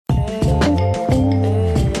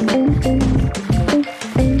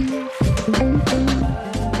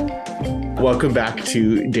Welcome back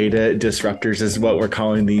to Data Disruptors is what we're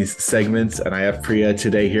calling these segments. And I have Priya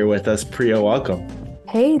today here with us. Priya, welcome.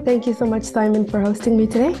 Hey, thank you so much, Simon, for hosting me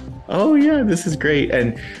today. Oh yeah, this is great.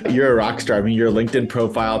 And you're a rock star. I mean, your LinkedIn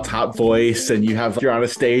profile, top voice, and you're on a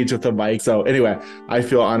stage with a mic. So anyway, I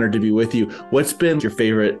feel honored to be with you. What's been your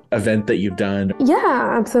favorite event that you've done? Yeah,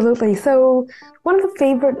 absolutely. So one of the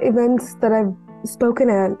favorite events that I've spoken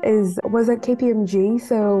at was at KPMG.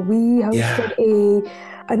 So we hosted Yeah.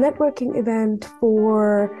 a networking event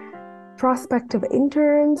for prospective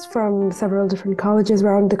interns from several different colleges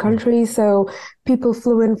around the country. So people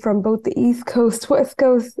flew in from both the East Coast, West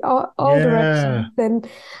Coast, all Yeah. directions. And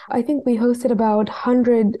I think we hosted about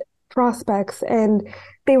 100 prospects, and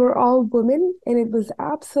they were all women. And it was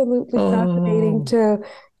absolutely fascinating Oh,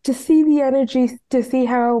 to see the energy, to see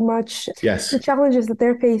how much the yes. challenges that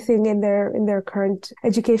they're facing in their current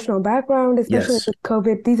educational background, especially Yes. with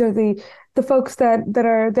COVID. These are the folks that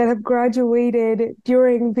have graduated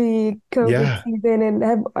during the COVID Yeah. season and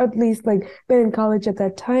have at least like been in college at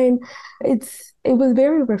that time. It was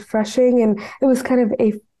very refreshing, and it was kind of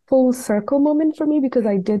a full circle moment for me because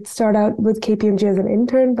I did start out with KPMG as an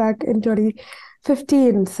intern back in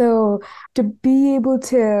 2015. So to be able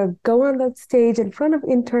to go on that stage in front of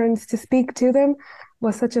interns to speak to them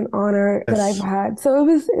was such an honor that I've Yes. had. So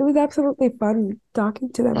it was absolutely fun talking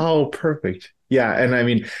to them. Oh, perfect. Yeah, and I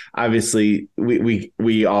mean, obviously,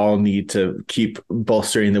 we all need to keep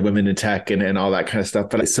bolstering the women in tech and all that kind of stuff.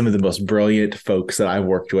 But some of the most brilliant folks that I've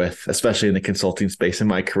worked with, especially in the consulting space in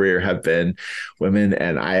my career, have been women,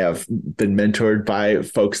 and I have been mentored by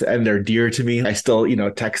folks, and they're dear to me. I still,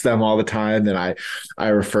 text them all the time, and I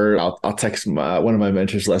refer. I'll text one of my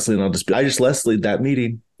mentors, Leslie, and I just Leslie that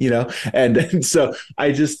meeting. And so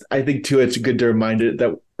I think too, it's good to remind it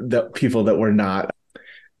that people that we're not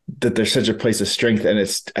that there's such a place of strength, and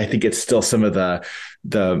I think it's still some of the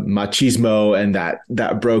machismo and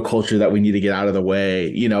that bro culture that we need to get out of the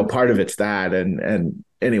way. Part of it's that, and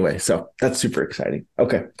anyway, so that's super exciting.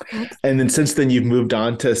 Okay. And then since then you've moved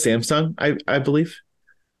on to Samsung, I believe.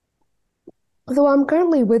 So I'm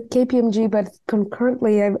currently with KPMG, but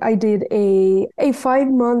concurrently I did a 5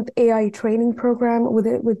 month AI training program with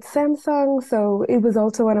Samsung. So it was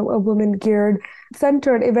also a woman geared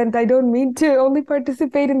centered event. I don't mean to only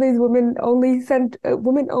participate in these women only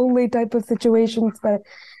type of situations, but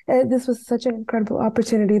this was such an incredible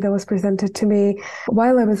opportunity that was presented to me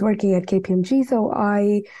while I was working at KPMG. So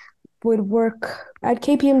I would work at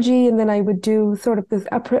KPMG, and then I would do sort of this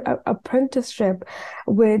apprenticeship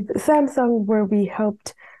with Samsung where we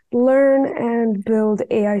helped learn and build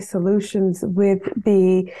AI solutions with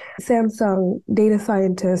the Samsung data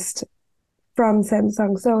scientist from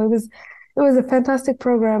Samsung. So it was a fantastic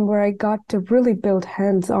program where I got to really build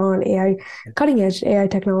hands-on AI, cutting edge AI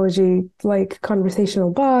technology like conversational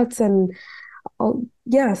bots and all.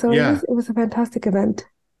 Yeah, so it was Yeah. it was a fantastic event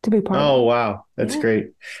to be part of. Oh, wow. That's Yeah.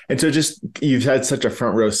 great. And so just you've had such a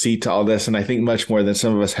front row seat to all this. And I think much more than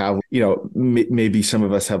some of us have, maybe some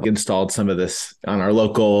of us have installed some of this on our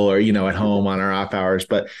local or, at home on our off hours.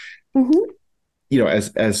 But Mhm.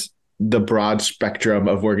 as the broad spectrum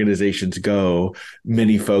of organizations go,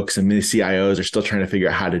 many folks and many CIOs are still trying to figure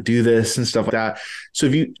out how to do this and stuff like that.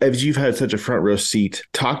 So as you've had such a front row seat,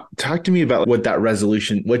 talk to me about what that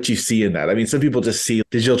resolution, what you see in that. I mean, some people just see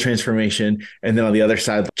digital transformation, and then on the other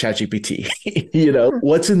side, ChatGPT.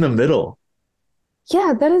 What's in the middle?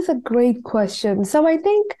 Yeah, that is a great question. So I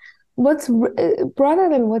think rather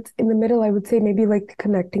than what's in the middle, I would say maybe like the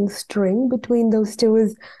connecting string between those two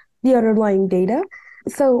is the underlying data.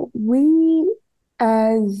 So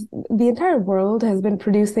as the entire world has been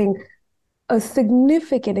producing a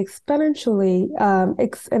significant an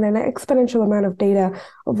exponential amount of data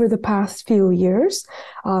over the past few years,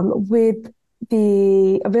 with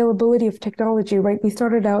the availability of technology, right? We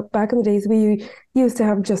started out back in the days, we used to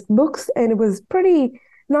have just books, and it was pretty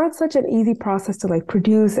not such an easy process to like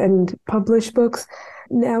produce and publish books.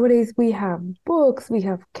 Nowadays, we have books, we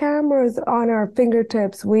have cameras on our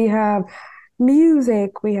fingertips, we have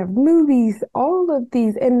music, we have movies, all of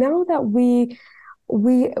these. And now that we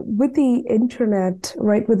with the internet,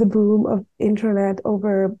 right, with the boom of internet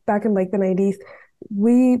over back in like the 90s,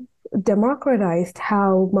 we democratized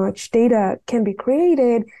how much data can be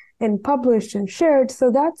created and published and shared.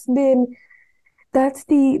 So that's the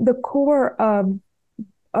core of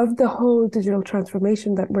the whole digital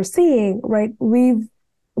transformation that we're seeing, right? We've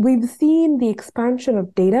seen the expansion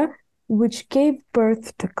of data, which gave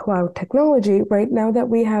birth to cloud technology, right? Now that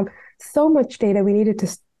we have so much data, we need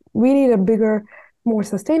a bigger, more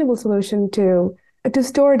sustainable solution to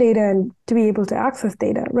store data and to be able to access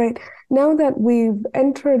data, right? Now that we've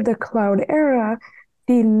entered the cloud era,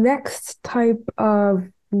 the next type of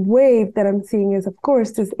wave that I'm seeing is, of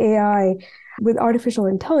course, this AI with artificial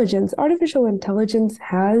intelligence. Artificial intelligence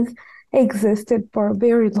has existed for a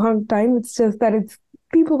very long time. It's just that it's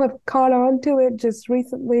people have caught on to it just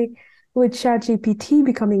recently with ChatGPT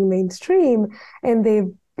becoming mainstream, and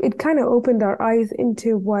they've it kind of opened our eyes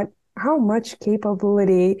into what how much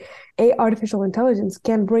capability a artificial intelligence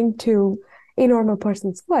can bring to a normal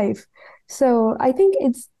person's life. So I think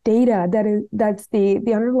it's data that's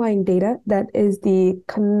the underlying data that is the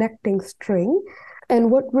connecting string.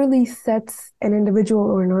 And what really sets an individual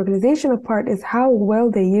or an organization apart is how well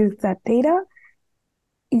they use that data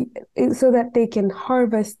so that they can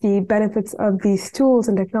harvest the benefits of these tools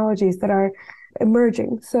and technologies that are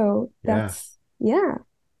emerging. So Yeah. yeah.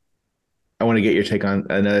 I want to get your take on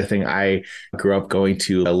another thing. I grew up going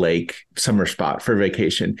to a lake summer spot for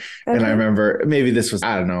vacation. And I Okay. remember maybe this was,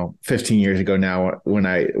 I don't know, 15 years ago now when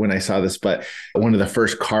I saw this, but one of the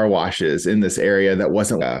first car washes in this area that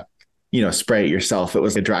wasn't spray it yourself. It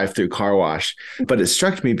was a drive-through car wash. But it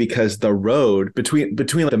struck me because the road between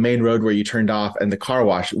the main road where you turned off and the car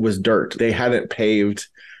wash was dirt. They hadn't paved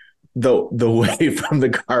the way from the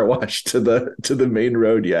car wash to the main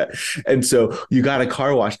road yet. And so you got a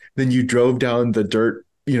car wash, then you drove down the dirt,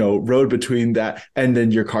 road between that, and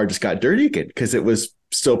then your car just got dirty again because it was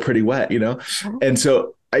still pretty wet. And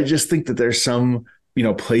so I just think that there's some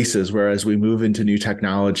places where as we move into new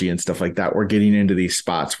technology and stuff like that, we're getting into these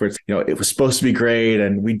spots where it's, it was supposed to be great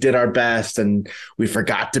and we did our best and we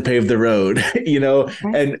forgot to pave the road.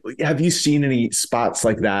 Right. And have you seen any spots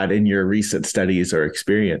like that in your recent studies or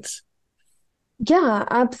experience? Yeah,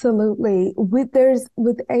 absolutely.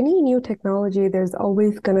 With any new technology, there's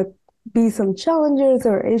always going to be some challenges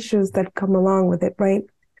or issues that come along with it, right?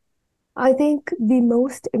 I think the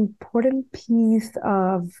most important piece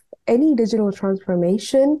of any digital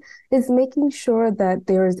transformation is making sure that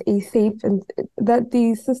there's a safe and that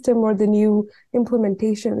the system or the new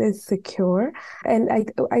implementation is secure. And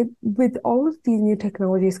with all of these new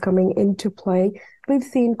technologies coming into play, we've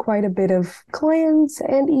seen quite a bit of clients,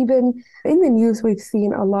 and even in the news, we've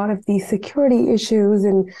seen a lot of these security issues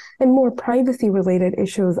and more privacy related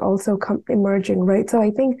issues also come emerging, right? So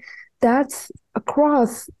I think that's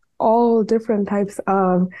across all different types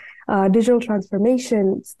of digital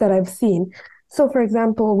transformations that I've seen. So, for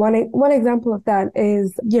example, one example of that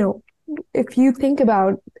is, if you think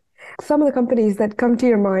about some of the companies that come to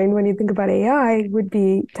your mind when you think about AI would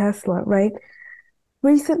be Tesla, right?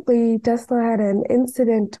 Recently, Tesla had an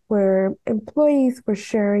incident where employees were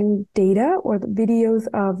sharing data or the videos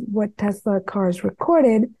of what Tesla cars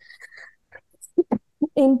recorded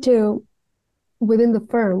into within the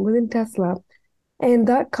firm, within Tesla. And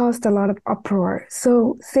that caused a lot of uproar.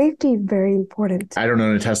 So safety is very important. I don't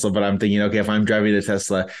own a Tesla, but I'm thinking, okay, if I'm driving a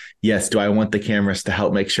Tesla, yes, do I want the cameras to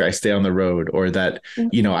help make sure I stay on the road or that,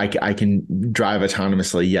 I can drive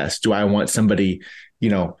autonomously? Yes. Do I want somebody,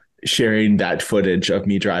 sharing that footage of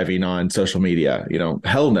me driving on social media?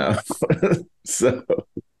 Hell no. So,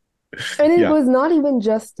 And it yeah. was not even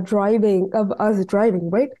just driving of us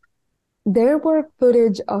driving, right? There were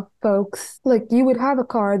footage of folks, like you would have a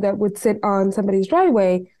car that would sit on somebody's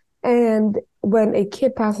driveway, and when a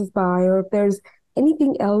kid passes by, or if there's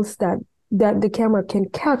anything else that the camera can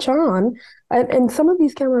catch on, and some of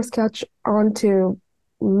these cameras catch on to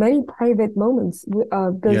many private moments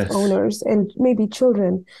of those Yes. owners and maybe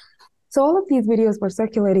children. So all of these videos were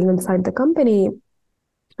circulating inside the company,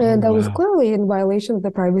 Oh, and that was wow. clearly in violation of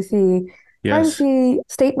the Yes. privacy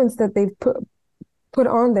statements that they've put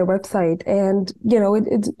on their website. And,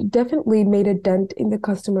 it's definitely made a dent in the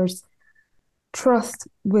customers' trust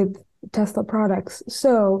with Tesla products.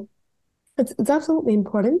 So it's absolutely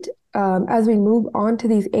important as we move on to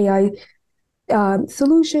these AI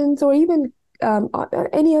solutions or even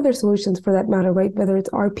any other solutions for that matter, right? Whether it's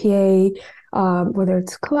RPA, whether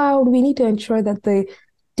it's cloud, we need to ensure that the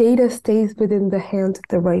data stays within the hands of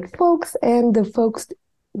the right folks, and the folks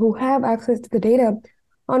who have access to the data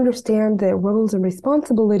understand their roles and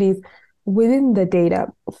responsibilities within the data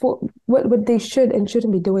for what they should and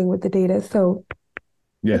shouldn't be doing with the data. So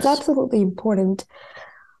it's Yes. absolutely important.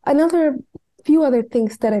 Another few other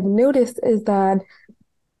things that I've noticed is that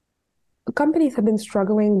companies have been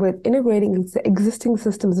struggling with integrating existing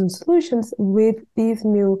systems and solutions with these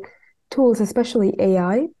new tools, especially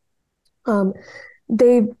AI. Um,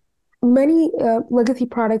 they Many legacy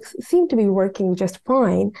products seem to be working just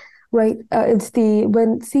fine, right? It's the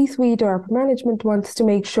when C-suite or upper management wants to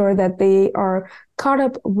make sure that they are caught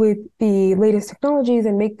up with the latest technologies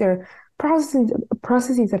and make their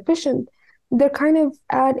processes efficient. They're kind of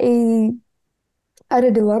at a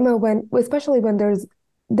dilemma when, especially when there's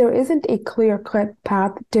there isn't a clear-cut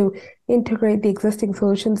path to integrate the existing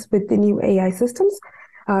solutions with the new AI systems.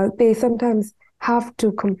 They sometimes have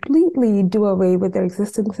to completely do away with their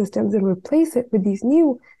existing systems and replace it with these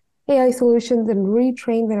new AI solutions and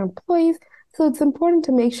retrain their employees. So it's important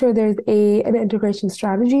to make sure there's an integration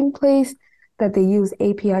strategy in place, that they use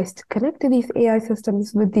APIs to connect to these AI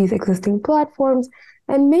systems with these existing platforms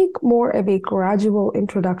and make more of a gradual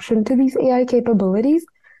introduction to these AI capabilities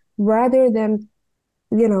rather than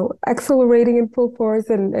accelerating in full force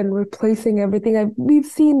and replacing everything. We've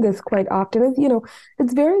seen this quite often.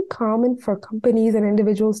 It's very common for companies and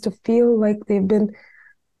individuals to feel like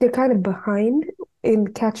they're kind of behind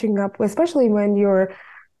in catching up, especially when your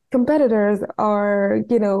competitors are,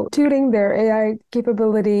 tuning their AI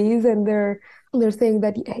capabilities and they're saying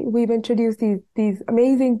that, hey, we've introduced these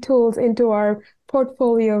amazing tools into our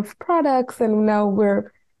portfolio of products, and now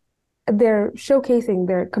they're showcasing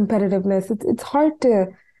their competitiveness. It's hard to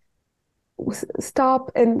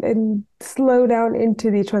stop and slow down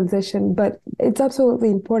into the transition, but it's absolutely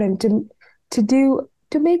important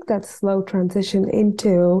to make that slow transition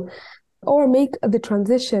into or make the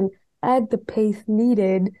transition at the pace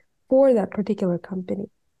needed for that particular company.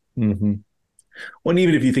 Mm-hmm. Well, and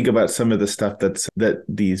even if you think about some of the stuff that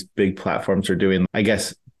these big platforms are doing, I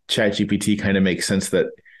guess ChatGPT kind of makes sense that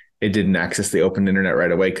it didn't access the open internet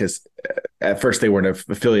right away because at first they weren't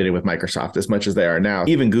affiliated with Microsoft as much as they are now.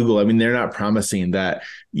 Even Google, I mean, they're not promising that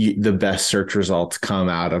the best search results come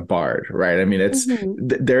out of Bard, right? I mean,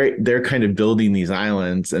 Mhm. they're kind of building these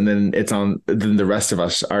islands, and then then the rest of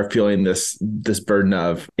us are feeling this burden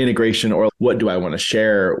of integration or what do I want to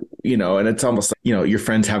share, and it's almost like, your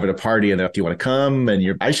friends having a party and they're like, do you want to come?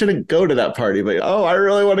 And I shouldn't go to that party, but oh, I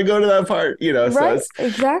really want to go to that part, so Right,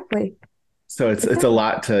 exactly. it's a Exactly.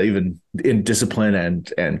 lot to even in discipline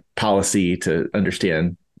and policy to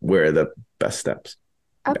understand where are the best steps.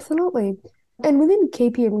 Yeah. Absolutely. And within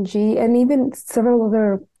KPMG and even several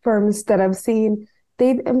other firms that I've seen,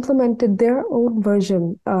 they've implemented their own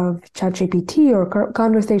version of ChatGPT or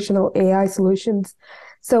conversational AI solutions.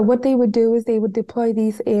 So what they would do is they would deploy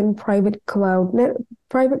these in private cloud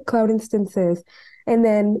instances, and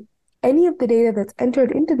then any of the data that's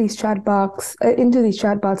entered into these chatbots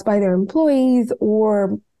by their employees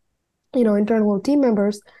or internal team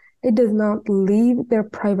members, it does not leave their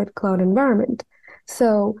private cloud environment.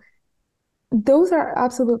 So those are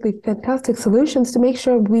absolutely fantastic solutions to make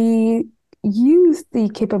sure we use the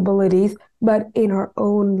capabilities, but in our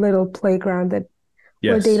own little playground that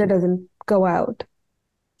where Yes. data doesn't go out.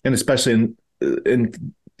 And especially in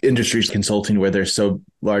industries consulting where there's so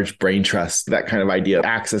large brain trust, that kind of idea,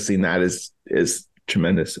 accessing that is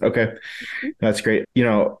tremendous. Okay. That's great.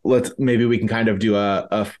 Let's maybe we can kind of do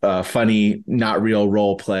a funny, not real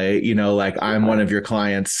role play. Like I'm one Sure. of your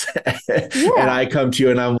clients, and Yeah, I come to you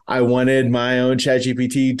and I wanted my own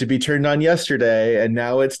ChatGPT to be turned on yesterday, and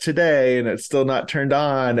now it's today, and it's still not turned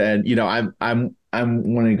on. And I'm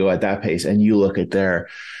wanting to go at that pace, and you look at their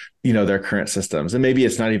current systems, and maybe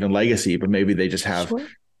it's not even legacy, but maybe they just have sure.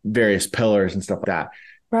 various pillars and stuff like that.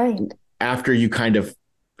 Right. After you kind of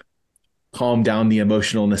calm down the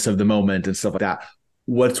emotionalness of the moment and stuff like that,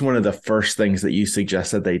 what's one of the first things that you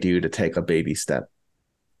suggest that they do to take a baby step?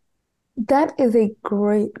 That is a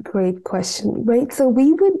great, great question, right?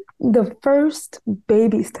 The first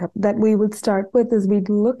baby step that we would start with is we'd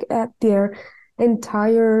look at their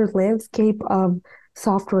entire landscape of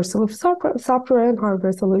software and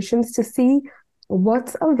hardware solutions to see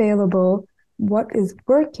what's available, what is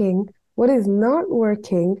working, what is not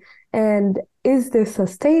working, and is this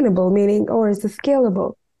sustainable, meaning, or is this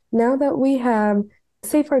scalable? Now that we have,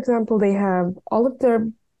 say, for example, they have all of their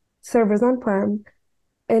servers on-prem,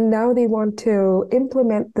 and now they want to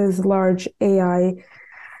implement this large AI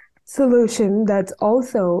solution that's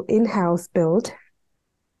also in-house built.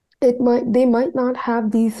 They might not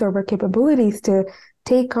have these server capabilities to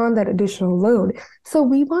take on that additional load. So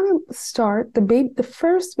we want to start the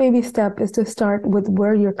first baby step is to start with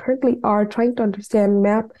where you currently are, trying to understand,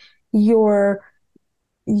 map your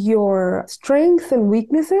your strengths and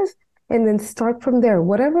weaknesses, and then start from there.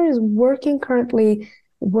 Whatever is working currently,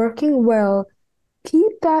 working well,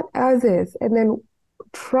 keep that as is, and then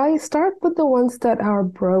start with the ones that are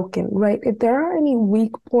broken, right? If there are any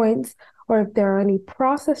weak points or if there are any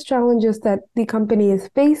process challenges that the company is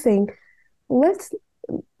facing, let's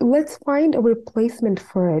let's find a replacement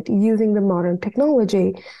for it using the modern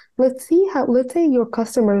technology. Let's say your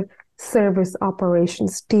customer service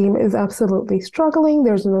operations team is absolutely struggling.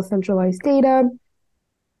 There's no centralized data.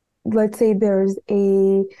 Let's say there's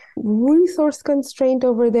a resource constraint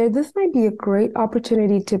over there. This might be a great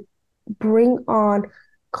opportunity to bring on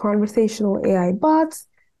conversational AI bots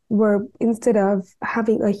where instead of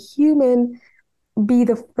having a human be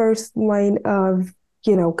the first line of,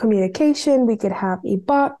 communication, we could have a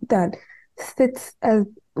bot that sits as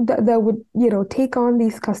that would, take on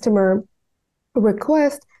these customer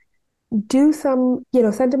requests, do some,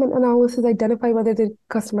 sentiment analysis, identify whether the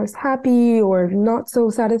customer is happy or not so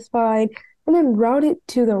satisfied, and then route it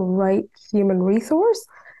to the right human resource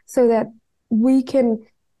so that we can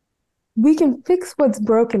we can fix what's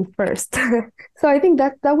broken first. So I think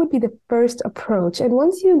that would be the first approach. And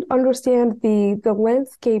once you understand the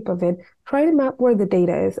landscape of it, try to map where the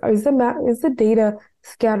data is. Or is the data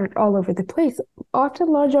scattered all over the place? Often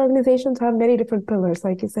large organizations have many different pillars,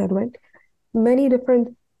 like you said, right? Many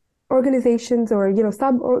different organizations or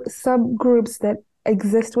subgroups that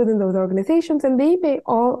exist within those organizations, and they may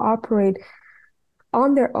all operate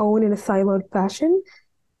on their own in a siloed fashion.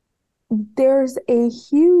 There's a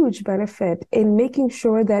huge benefit in making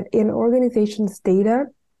sure that an organization's data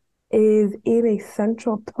is in a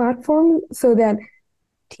central platform so that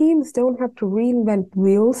teams don't have to reinvent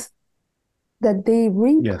wheels, that they Yes.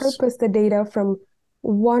 repurpose the data from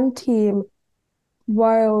one team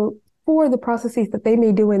while for the processes that they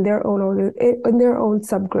may do in their own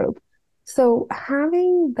subgroup. So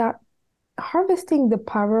having that harvesting the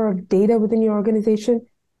power of data within your organization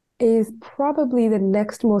is probably the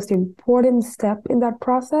next most important step in that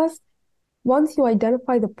process. Once you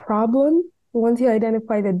identify the problem, once you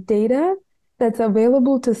identify the data that's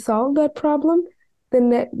available to solve that problem,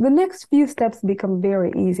 the next few steps become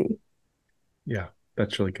very easy. Yeah,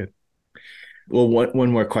 that's really good. Well,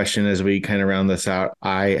 one more question as we kind of round this out.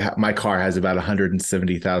 My car has about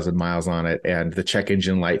 170,000 miles on it, and the check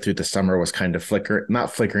engine light through the summer was kind of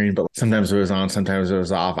not flickering, but sometimes it was on, sometimes it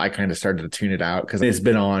was off. I kind of started to tune it out because it's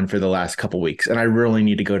been on for the last couple of weeks, and I really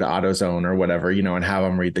need to go to AutoZone or whatever, and have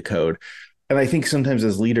them read the code. And I think sometimes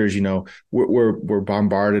as leaders, we're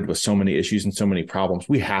bombarded with so many issues and so many problems.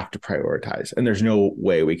 We have to prioritize, and there's no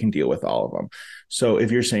way we can deal with all of them. So if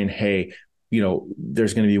you're saying, hey,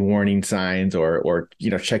 there's going to be warning signs or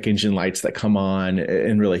check engine lights that come on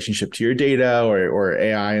in relationship to your data or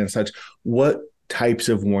AI and such, what types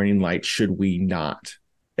of warning lights should we not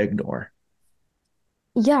ignore?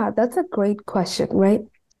 Yeah, that's a great question, right?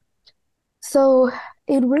 So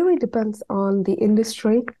it really depends on the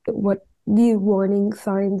industry, what the warning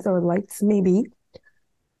signs or lights may be.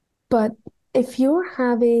 But if you're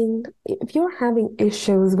having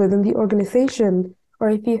issues within the organization, or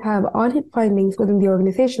if you have audit findings within the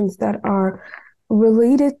organizations that are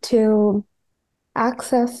related to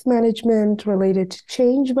access management, related to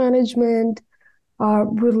change management,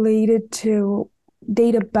 related to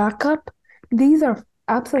data backup, these are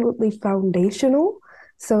absolutely foundational.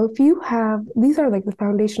 So if you have, these are like the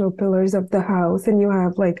foundational pillars of the house, and you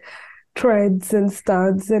have like treads and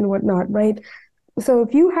studs and whatnot, right? So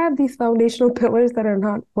if you have these foundational pillars that are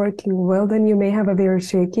not working well, then you may have a very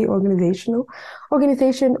shaky organization,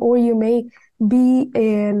 or you may be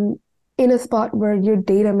in a spot where your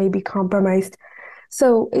data may be compromised.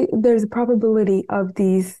 So there's a probability of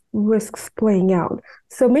these risks playing out.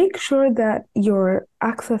 So make sure that your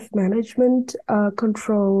access management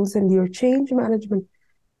controls and your change management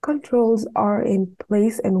controls are in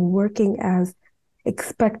place and working as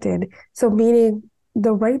expected. So meaning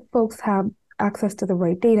the right folks have access to the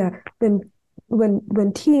right data. Then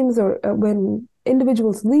when teams or when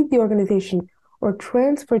individuals leave the organization or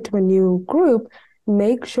transfer to a new group,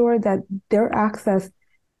 make sure that their access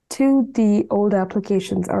to the old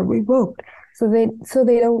applications are revoked. So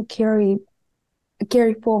they don't carry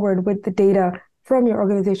forward with the data from your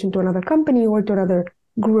organization to another company or to another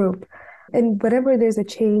group. And whenever there's a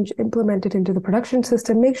change implemented into the production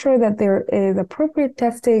system, make sure that there is appropriate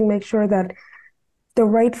testing, make sure that the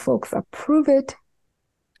right folks approve it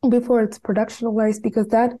before it's productionalized, because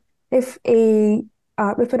that if a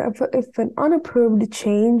if an unapproved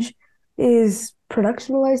change is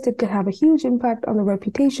productionalized, it could have a huge impact on the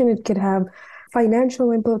reputation. It could have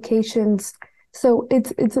financial implications. So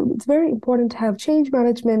it's very important to have change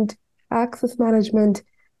management, access management,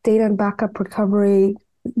 data and backup recovery,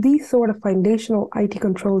 these sort of foundational IT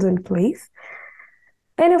controls in place.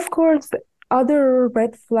 And of course, other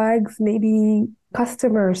red flags, maybe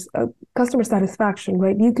customer satisfaction,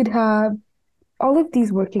 right? You could have all of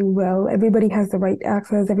these working well. Everybody has the right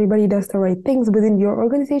access. Everybody does the right things within your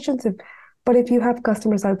organizations. But if you have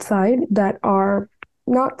customers outside that are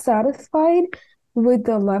not satisfied with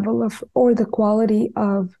the level of or the quality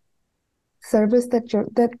of service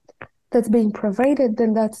that's being provided,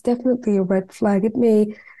 then that's definitely a red flag.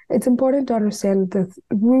 It's important to understand the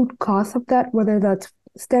root cause of that, whether that's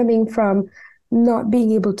stemming from not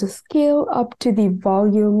being able to scale up to the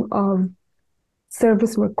volume of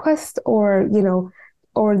service request, or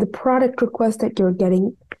or the product request that you're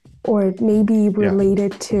getting, or it may be Yeah.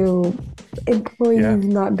 related to Yeah. employees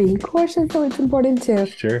not being cautious. So it's important to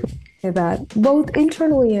Sure. say that both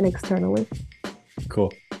internally and externally.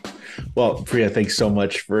 Cool. Well, Priya, thanks so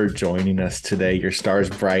much for joining us today. Your star's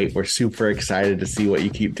bright. We're super excited to see what you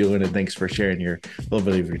keep doing, and thanks for sharing your little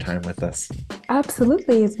bit of your time with us.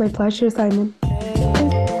 Absolutely. It's my pleasure, Simon.